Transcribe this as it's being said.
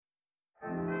Hi,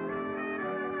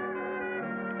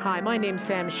 my name's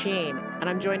Sam Sheen, and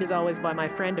I'm joined as always by my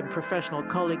friend and professional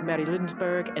colleague Mary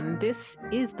Lundsberg, and this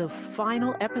is the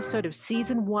final episode of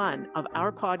Season 1 of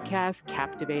our podcast,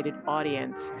 Captivated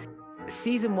Audience.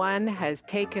 Season 1 has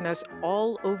taken us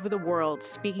all over the world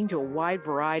speaking to a wide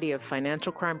variety of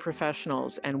financial crime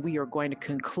professionals, and we are going to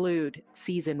conclude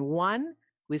Season 1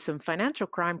 with some financial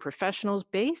crime professionals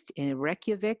based in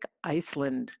Reykjavik,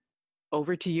 Iceland.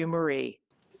 Over to you, Marie.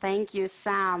 Thank you,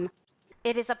 Sam.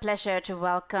 It is a pleasure to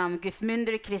welcome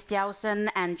Gudmundur Kristjánsson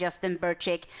and Justin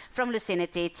Birchick from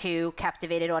Lucinity to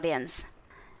Captivated Audience.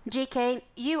 GK,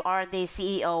 you are the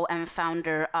CEO and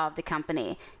founder of the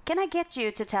company. Can I get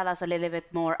you to tell us a little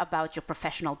bit more about your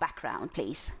professional background,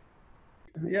 please?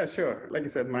 Yeah, sure. Like I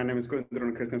said, my name is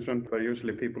Gudmundur Kristjánsson, but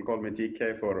usually people call me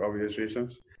GK for obvious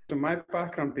reasons. So my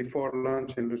background before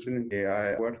launching Lucinity,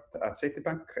 I worked at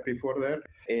Citibank before there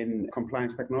in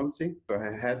compliance technology. So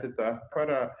I headed up quite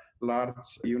a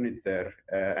large unit there,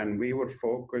 and we were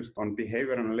focused on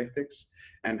behavior analytics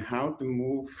and how to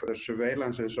move the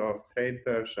surveillances of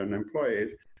traders and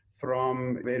employees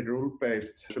from a very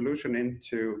rule-based solution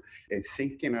into a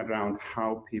thinking around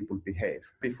how people behave.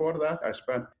 Before that, I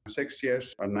spent 6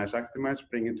 years on NICE Actimize,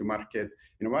 bringing to market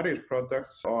various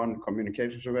products on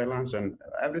communication surveillance and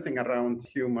everything around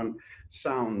human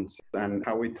sounds and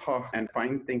how we talk and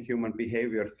finding human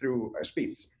behavior through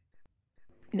speech.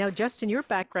 Now, Justin, your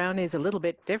background is a little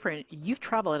bit different. You've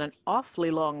traveled an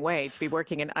awfully long way to be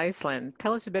working in Iceland.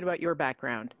 Tell us a bit about your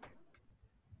background.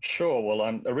 Sure. Well,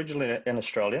 I'm originally an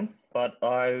Australian, but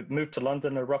I moved to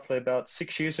London roughly about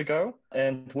 6 years ago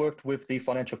and worked with the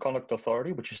Financial Conduct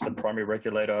Authority, which is the primary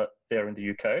regulator there in the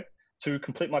UK, to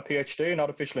complete my PhD in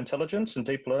artificial intelligence and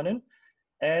deep learning.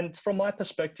 And from my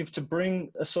perspective, to bring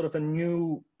a sort of a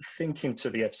new thinking to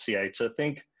the FCA, to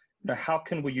think, how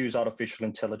can we use artificial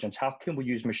intelligence? How can we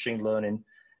use machine learning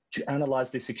to analyze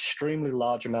this extremely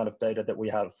large amount of data that we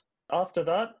have? After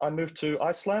that, I moved to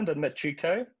Iceland and met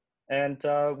GK. And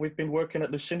we've been working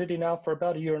at Lucinity now for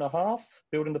about 1.5 years,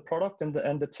 building the product and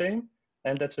the team.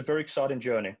 And that's a very exciting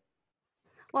journey.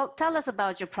 Well, tell us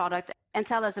about your product and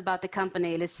tell us about the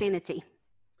company Lucinity.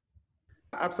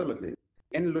 Absolutely.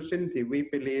 In Lucinity, we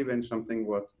believe in something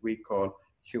what we call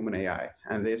human AI.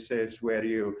 And this is where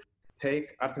you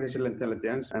take artificial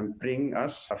intelligence and bring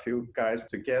us a few guys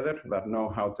together that know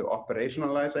how to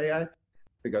operationalize AI.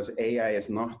 Because AI is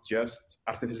not just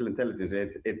artificial intelligence.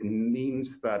 It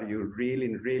means that you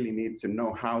really, really need to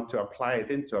know how to apply it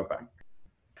into a bank.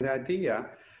 The idea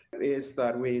is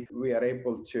that we are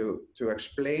able to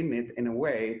explain it in a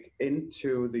way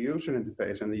into the user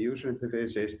interface, and the user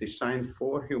interface is designed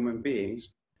for human beings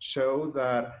so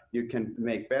that you can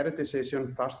make better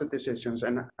decisions, faster decisions,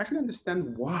 and actually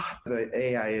understand what the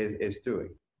AI is doing.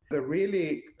 The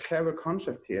really clever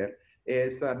concept here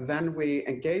is that then we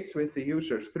engage with the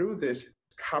users through this,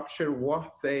 capture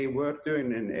what they were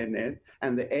doing in it,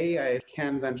 and the AI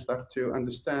can then start to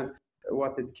understand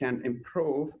what it can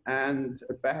improve and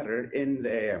better in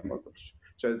the AI models.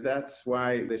 So that's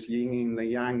why this yin and the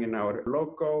yang in our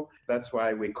logo, that's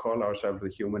why we call ourselves the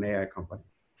Human AI Company.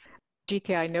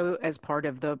 GK, I know as part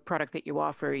of the product that you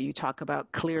offer, you talk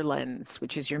about ClearLens,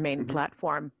 which is your main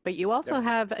platform, but you also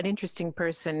have an interesting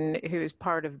person who is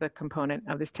part of the component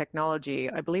of this technology.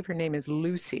 I believe her name is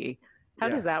Lucy. How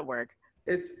does that work?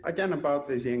 It's, again, about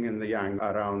the yin and the yang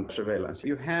around surveillance.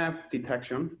 You have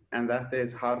detection, and that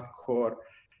is hardcore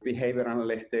behavior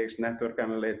analytics, network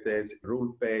analytics,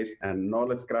 rule-based, and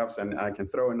knowledge graphs, and I can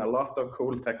throw in a lot of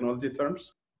cool technology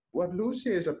terms. What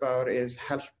Lucy is about is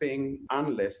helping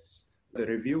analysts, the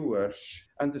reviewers,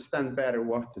 understand better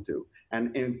what to do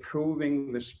and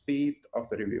improving the speed of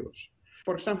the reviews.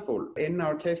 For example, in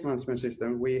our case management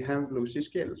system, we have Lucy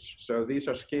skills. So these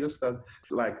are skills that,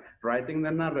 like writing the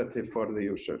narrative for the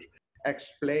users,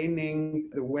 explaining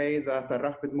the way that the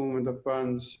rapid movement of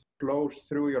funds flows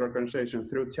through your organization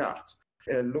through charts.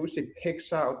 Lucy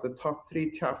picks out the top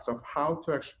 3 charts of how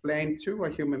to explain to a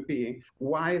human being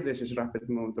why this is rapid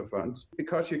movement of funds,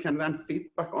 because you can then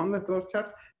feedback on those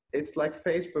charts. It's like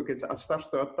Facebook, it starts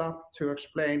to adapt to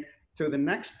explain to the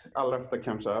next alert that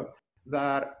comes out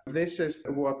that this is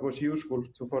what was useful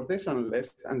for this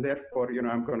analyst, and therefore,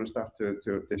 I'm going to start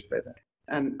to display that.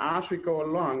 And as we go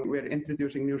along, we're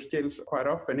introducing new skills quite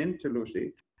often into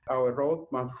Lucy. Our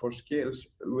roadmap for skills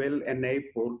will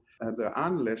enable the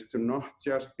analyst to not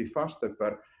just be faster,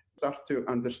 but start to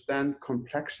understand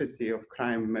complexity of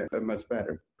crime much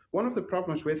better. One of the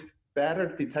problems with better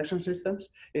detection systems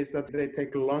is that they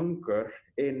take longer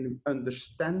in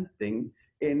understanding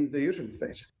in the user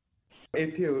interface.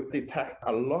 If you detect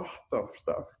a lot of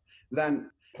stuff,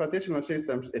 then Traditional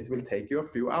systems, it will take you a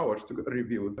few hours to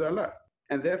review the alert.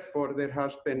 And therefore, there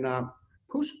has been a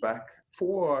pushback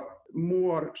for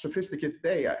more sophisticated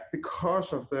AI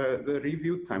because of the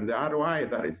review time, the ROI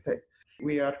that it takes.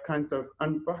 We are kind of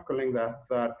unbuckling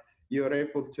that you're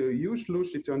able to use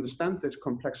Lucy to understand these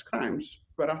complex crimes,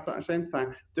 but at the same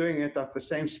time, doing it at the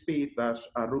same speed as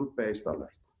a rule-based alert.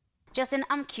 Justin,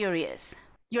 I'm curious.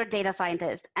 You're a data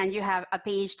scientist and you have a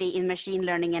PhD in machine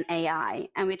learning and AI.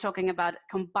 And we're talking about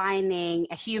combining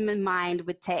a human mind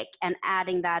with tech and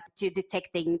adding that to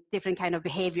detecting different kind of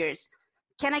behaviors.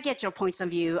 Can I get your points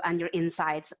of view and your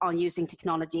insights on using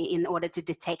technology in order to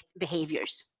detect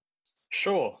behaviors?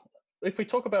 Sure. If we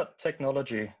talk about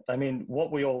technology, I mean,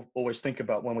 what we all always think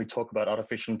about when we talk about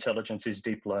artificial intelligence is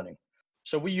deep learning.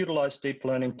 So we utilize deep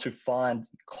learning to find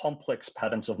complex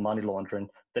patterns of money laundering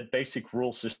that basic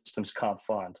rule systems can't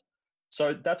find.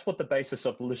 So that's what the basis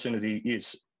of Lucinity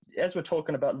is. As we're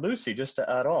talking about Lucy, just to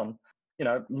add on,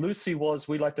 Lucy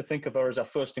we like to think of her as our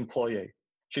first employee.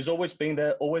 She's always been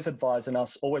there, always advising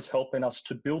us, always helping us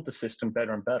to build the system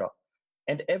better and better.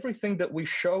 And everything that we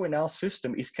show in our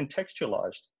system is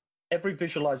contextualized. Every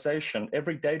visualization,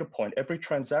 every data point, every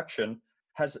transaction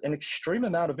has an extreme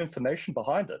amount of information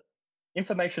behind it.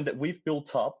 Information that we've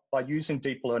built up by using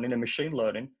deep learning and machine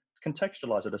learning,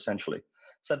 contextualize it essentially.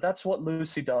 So that's what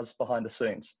Lucy does behind the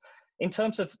scenes. In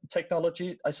terms of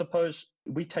technology, I suppose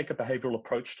we take a behavioral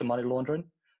approach to money laundering.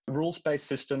 Rules-based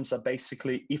systems are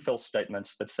basically if-else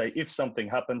statements that say if something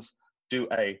happens, do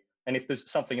A, and if there's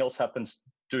something else happens,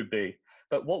 do B.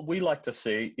 But what we like to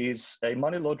see is a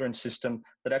money laundering system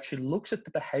that actually looks at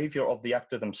the behavior of the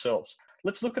actor themselves.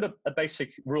 Let's look at a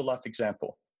basic real-life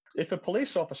example. If a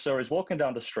police officer is walking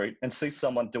down the street and sees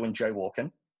someone doing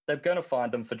jaywalking, they're going to find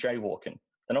them for jaywalking.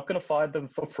 They're not going to find them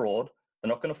for fraud. They're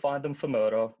not going to find them for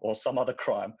murder or some other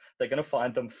crime. They're going to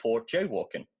find them for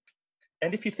jaywalking.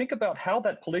 And if you think about how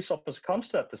that police officer comes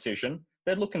to that decision,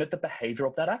 they're looking at the behavior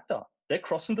of that actor. They're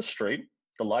crossing the street,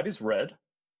 the light is red,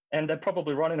 and they're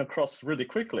probably running across really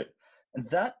quickly. And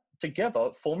that together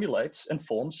formulates and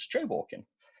forms jaywalking.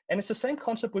 And it's the same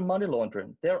concept with money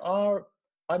laundering.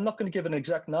 I'm not going to give an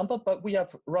exact number, but we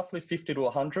have roughly 50 to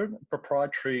 100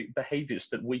 proprietary behaviors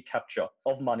that we capture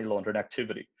of money laundering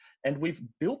activity. And we've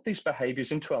built these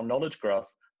behaviors into our knowledge graph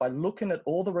by looking at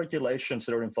all the regulations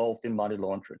that are involved in money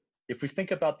laundering. If we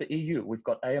think about the EU, we've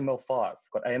got AML5,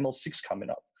 we've got AML6 coming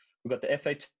up, we've got the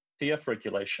FATF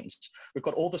regulations, we've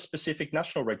got all the specific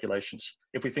national regulations.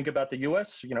 If we think about the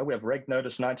US, we have Reg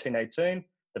Notice 1918,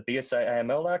 the BSA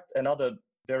AML Act, and other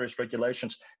various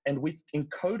regulations, and we've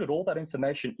encoded all that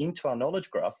information into our knowledge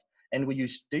graph, and we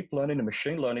use deep learning and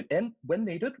machine learning, and when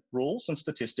needed, rules and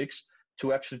statistics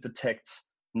to actually detect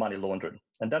money laundering.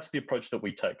 And that's the approach that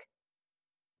we take.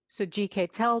 So GK,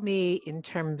 tell me in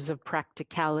terms of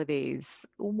practicalities,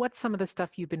 what's some of the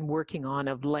stuff you've been working on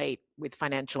of late with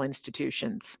financial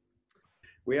institutions?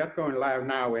 We are going live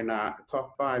now in a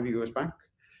top 5 US bank,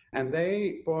 and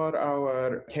they bought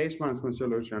our case management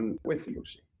solution with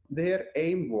Lucy. Their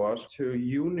aim was to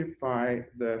unify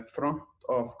the front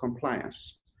of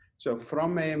compliance. So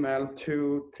from AML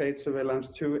to trade surveillance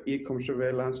to e-com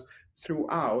surveillance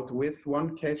throughout with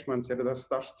one case manager that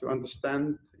starts to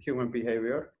understand human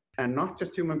behavior, and not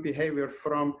just human behavior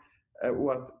from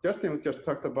what Justin just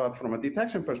talked about from a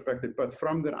detection perspective, but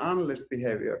from the analyst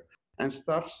behavior, and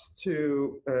starts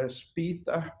to speed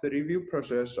up the review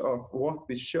process of what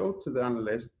we show to the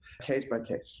analyst case by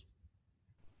case.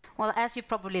 Well, as you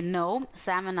probably know,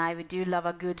 Sam and I, we do love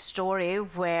a good story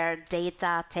where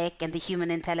data, tech, and the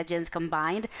human intelligence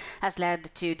combined has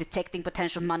led to detecting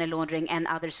potential money laundering and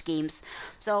other schemes.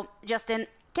 So, Justin,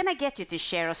 can I get you to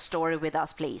share a story with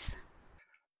us, please?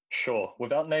 Sure.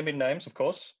 Without naming names, of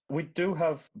course. We do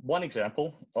have one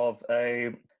example of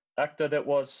a actor that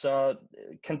was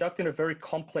conducting a very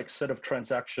complex set of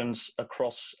transactions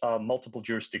across multiple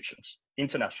jurisdictions,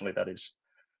 internationally, that is.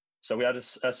 So we had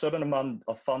a certain amount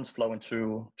of funds flow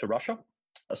into Russia,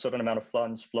 a certain amount of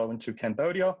funds flow into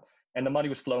Cambodia, and the money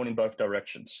was flowing in both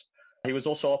directions. He was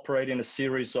also operating a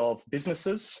series of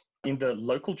businesses in the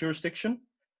local jurisdiction.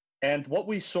 And what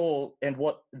we saw and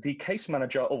what the case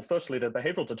manager, or firstly the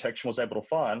behavioral detection was able to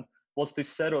find, was this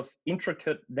set of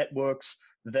intricate networks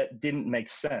that didn't make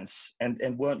sense and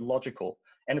weren't logical.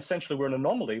 And essentially were an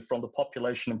anomaly from the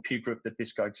population and peer group that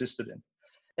this guy existed in.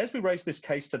 As we raise this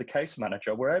case to the case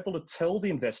manager, we're able to tell the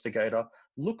investigator,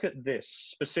 look at this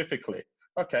specifically.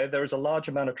 Okay, there is a large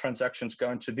amount of transactions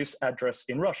going to this address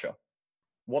in Russia.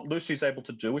 What Lucy's able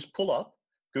to do is pull up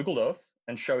Google Earth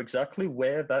and show exactly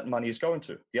where that money is going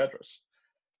to, the address.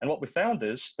 And what we found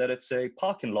is that it's a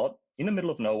parking lot in the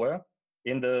middle of nowhere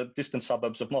in the distant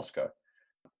suburbs of Moscow.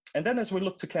 And then as we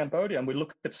look to Cambodia and we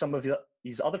look at some of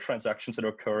these other transactions that are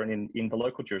occurring in the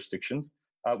local jurisdiction,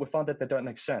 we find that they don't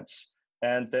make sense,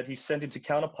 and that he's sending to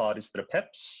counterparties that are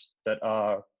PEPs, that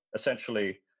are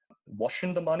essentially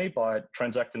washing the money by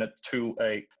transacting it to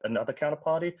another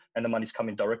counterparty, and the money's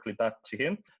coming directly back to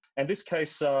him. And this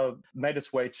case made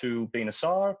its way to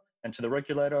BNSR and to the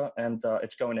regulator, and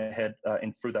it's going ahead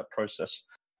through that process.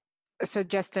 So,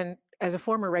 Justin, as a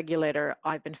former regulator,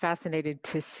 I've been fascinated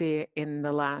to see in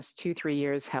the last 2-3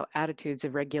 years how attitudes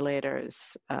of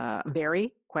regulators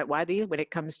vary quite widely when it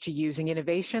comes to using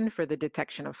innovation for the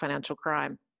detection of financial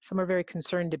crime. Some are very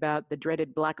concerned about the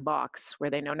dreaded black box where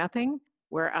they know nothing,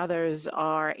 where others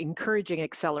are encouraging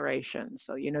acceleration.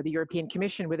 So, the European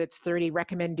Commission with its 30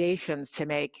 recommendations to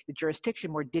make the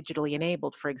jurisdiction more digitally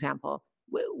enabled, for example.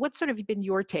 What's sort of been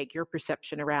your take, your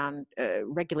perception around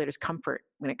regulators' comfort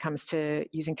when it comes to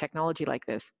using technology like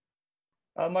this?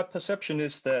 My perception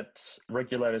is that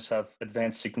regulators have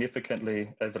advanced significantly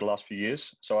over the last few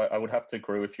years. So I would have to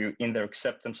agree with you in their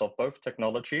acceptance of both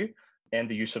technology and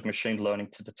the use of machine learning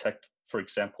to detect, for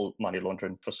example, money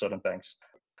laundering for certain banks.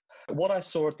 What I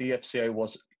saw at the FCA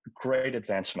was great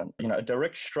advancement, a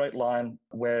direct straight line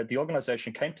where the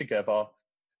organization came together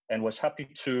and was happy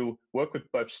to work with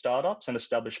both startups and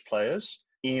established players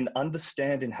in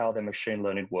understanding how their machine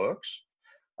learning works.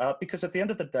 Because at the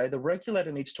end of the day, the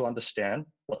regulator needs to understand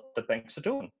what the banks are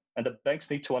doing. And the banks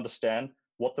need to understand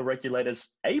what the regulator's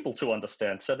able to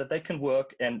understand so that they can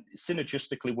work and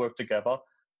synergistically work together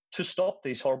to stop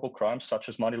these horrible crimes such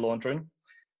as money laundering.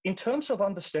 In terms of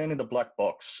understanding the black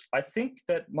box, I think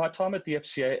that my time at the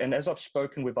FCA, and as I've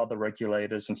spoken with other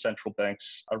regulators and central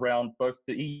banks around both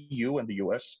the EU and the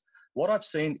US, what I've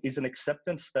seen is an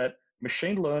acceptance that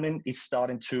machine learning is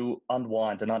starting to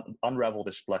unwind and unravel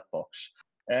this black box.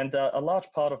 And a large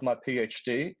part of my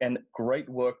PhD and great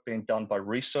work being done by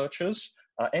researchers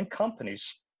and companies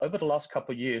over the last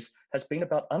couple of years has been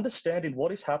about understanding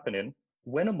what is happening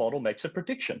when a model makes a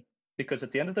prediction. Because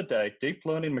at the end of the day, deep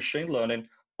learning, machine learning,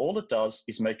 all it does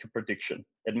is make a prediction.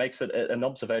 It makes it an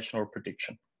observation or a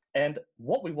prediction. And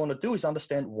what we want to do is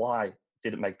understand why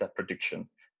did it make that prediction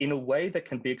in a way that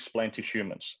can be explained to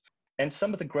humans. And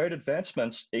some of the great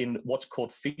advancements in what's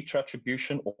called feature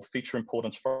attribution or feature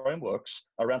importance frameworks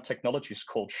around technologies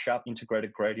called sharp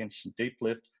integrated gradients and deep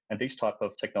lift and these type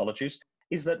of technologies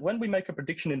is that when we make a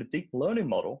prediction in a deep learning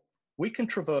model, we can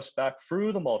traverse back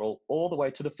through the model all the way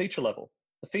to the feature level.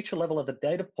 The feature level are the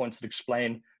data points that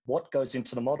explain what goes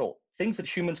into the model, things that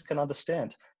humans can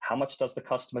understand. How much does the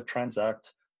customer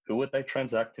transact? Who are they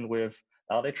transacting with?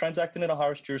 Are they transacting in a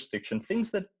high-risk jurisdiction?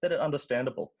 Things that are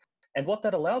understandable. And what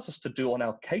that allows us to do on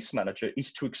our case manager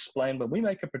is to explain when we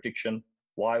make a prediction,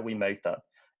 why we made that.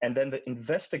 And then the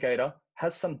investigator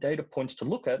has some data points to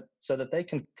look at so that they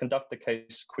can conduct the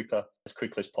case as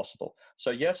quickly as possible.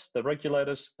 So yes, the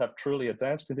regulators have truly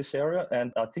advanced in this area,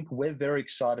 and I think we're very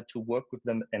excited to work with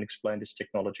them and explain this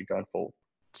technology going forward.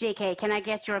 JK, can I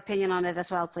get your opinion on it as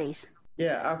well, please?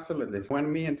 Yeah, absolutely.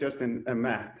 When me and Justin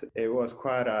met, it was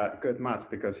quite a good match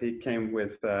because he came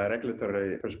with a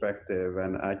regulatory perspective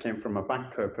and I came from a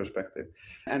banker perspective.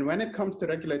 And when it comes to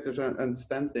regulators'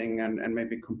 understanding and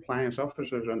maybe compliance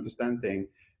officers' understanding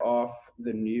of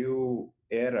the new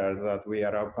era that we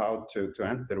are about to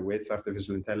enter with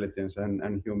artificial intelligence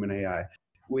and human AI,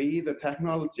 we, the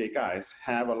technology guys,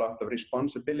 have a lot of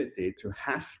responsibility to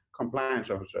help compliance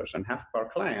officers and help our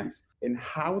clients in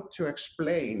how to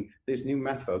explain these new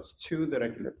methods to the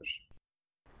regulators.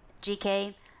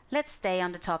 GK, let's stay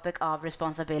on the topic of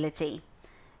responsibility.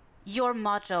 Your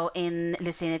motto in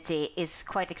Lucinity is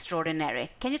quite extraordinary.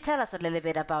 Can you tell us a little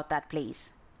bit about that,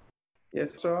 please?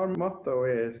 Yes, so our motto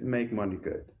is make money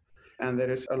good. And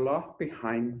there is a lot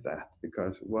behind that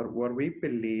because what we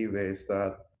believe is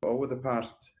that over the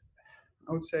past,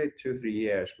 I would say 2-3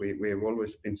 years, we've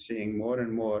always been seeing more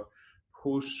and more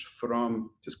push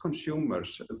from just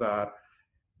consumers that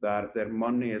their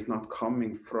money is not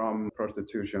coming from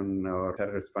prostitution or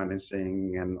terrorist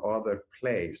financing and other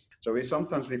places. So we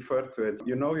sometimes refer to it,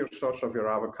 you know your source of your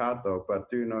avocado, but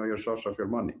do you know your source of your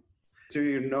money? Do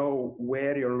you know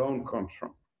where your loan comes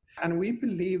from? And we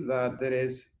believe that there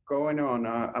is going on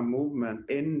a movement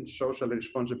in social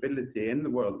responsibility in the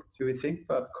world. So we think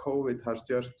that COVID has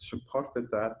just supported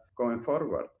that going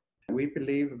forward. We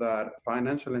believe that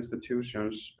financial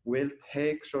institutions will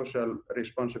take social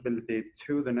responsibility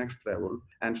to the next level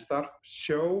and start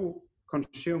show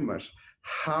consumers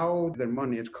how their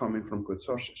money is coming from good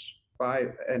sources by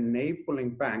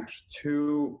enabling banks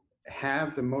to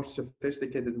have the most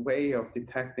sophisticated way of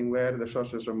detecting where the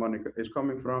sources of money is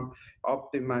coming from,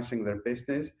 optimizing their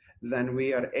business, then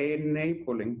we are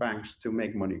enabling banks to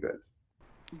make money good.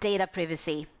 Data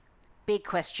privacy. Big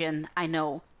question, I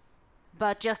know.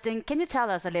 But Justin, can you tell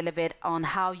us a little bit on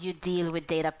how you deal with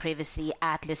data privacy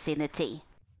at Lucinity?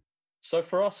 So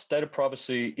for us, data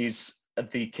privacy is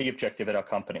the key objective at our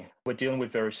company. We're dealing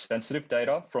with very sensitive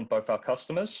data from both our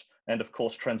customers and, of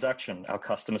course, our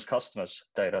customers'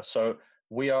 data. So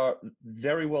we are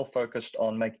very well focused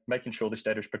on making sure this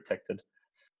data is protected.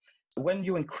 When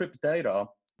you encrypt data,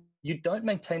 you don't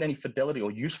maintain any fidelity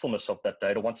or usefulness of that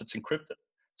data once it's encrypted.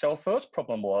 So our first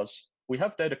problem was we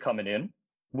have data coming in,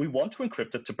 we want to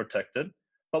encrypt it to protect it,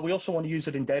 but we also want to use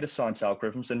it in data science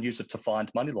algorithms and use it to find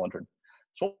money laundering.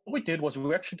 So what we did was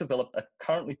we actually developed a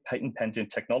currently patent pending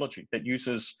technology that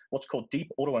uses what's called deep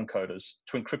autoencoders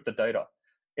to encrypt the data.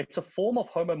 It's a form of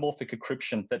homomorphic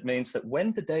encryption that means that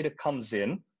when the data comes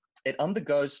in, it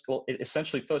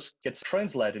essentially first gets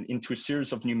translated into a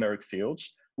series of numeric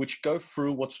fields, which go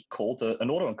through what's called an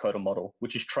autoencoder model,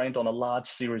 which is trained on a large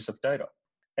series of data.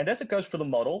 And as it goes through the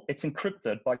model, it's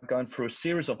encrypted by going through a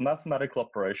series of mathematical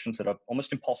operations that are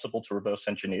almost impossible to reverse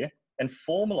engineer and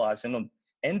formalizing and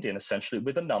ending essentially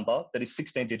with a number that is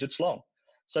 16 digits long.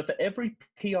 So for every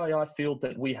PII field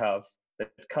that we have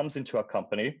that comes into our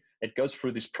company, it goes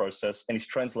through this process and is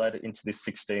translated into this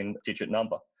 16-digit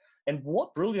number. And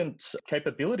what brilliant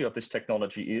capability of this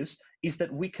technology is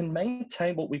that we can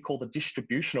maintain what we call the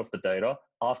distribution of the data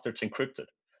after it's encrypted.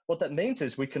 What that means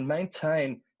is we can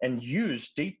maintain and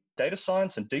use deep data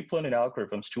science and deep learning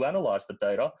algorithms to analyze the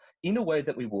data in a way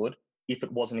that we would if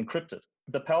it wasn't encrypted.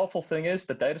 The powerful thing is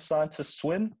the data scientists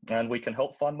win and we can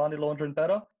help find money laundering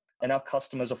better, and our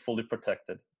customers are fully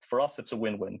protected. For us, it's a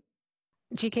win-win.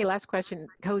 GK, last question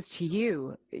goes to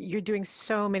you. You're doing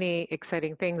so many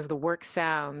exciting things. The work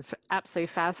sounds absolutely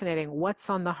fascinating. What's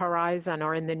on the horizon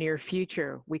or in the near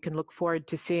future we can look forward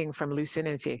to seeing from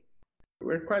Lucinity?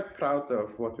 We're quite proud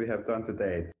of what we have done to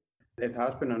date. It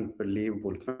has been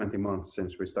unbelievable 20 months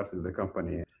since we started the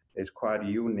company. It's quite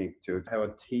unique to have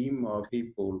a team of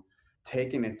people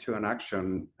taking it to an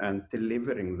action and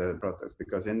delivering the products,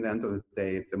 because in the end of the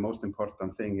day, the most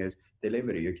important thing is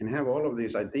delivery. You can have all of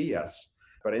these ideas,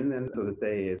 but in the end of the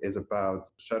day, it is about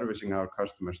servicing our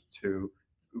customers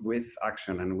with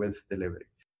action and with delivery.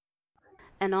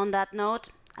 And on that note,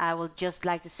 I would just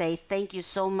like to say thank you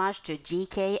so much to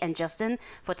GK and Justin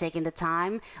for taking the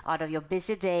time out of your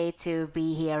busy day to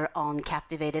be here on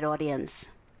Captivated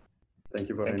Audience. Thank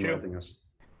you for inviting us.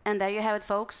 And there you have it,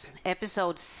 folks.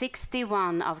 Episode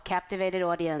 61 of Captivated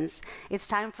Audience. It's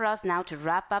time for us now to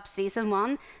wrap up season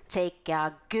 1, take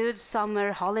a good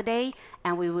summer holiday,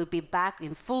 and we will be back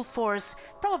in full force,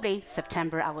 probably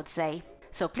September, I would say.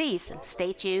 So please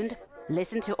stay tuned.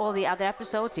 Listen to all the other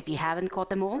episodes if you haven't caught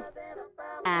them all.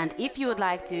 And if you would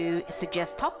like to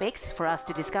suggest topics for us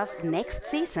to discuss next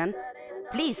season,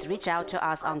 please reach out to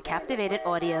us on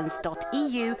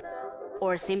captivatedaudience.eu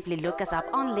or simply look us up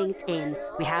on LinkedIn.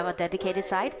 We have a dedicated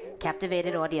site,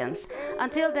 Captivated Audience.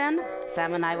 Until then,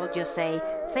 Sam and I will just say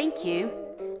thank you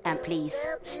and please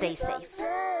stay safe.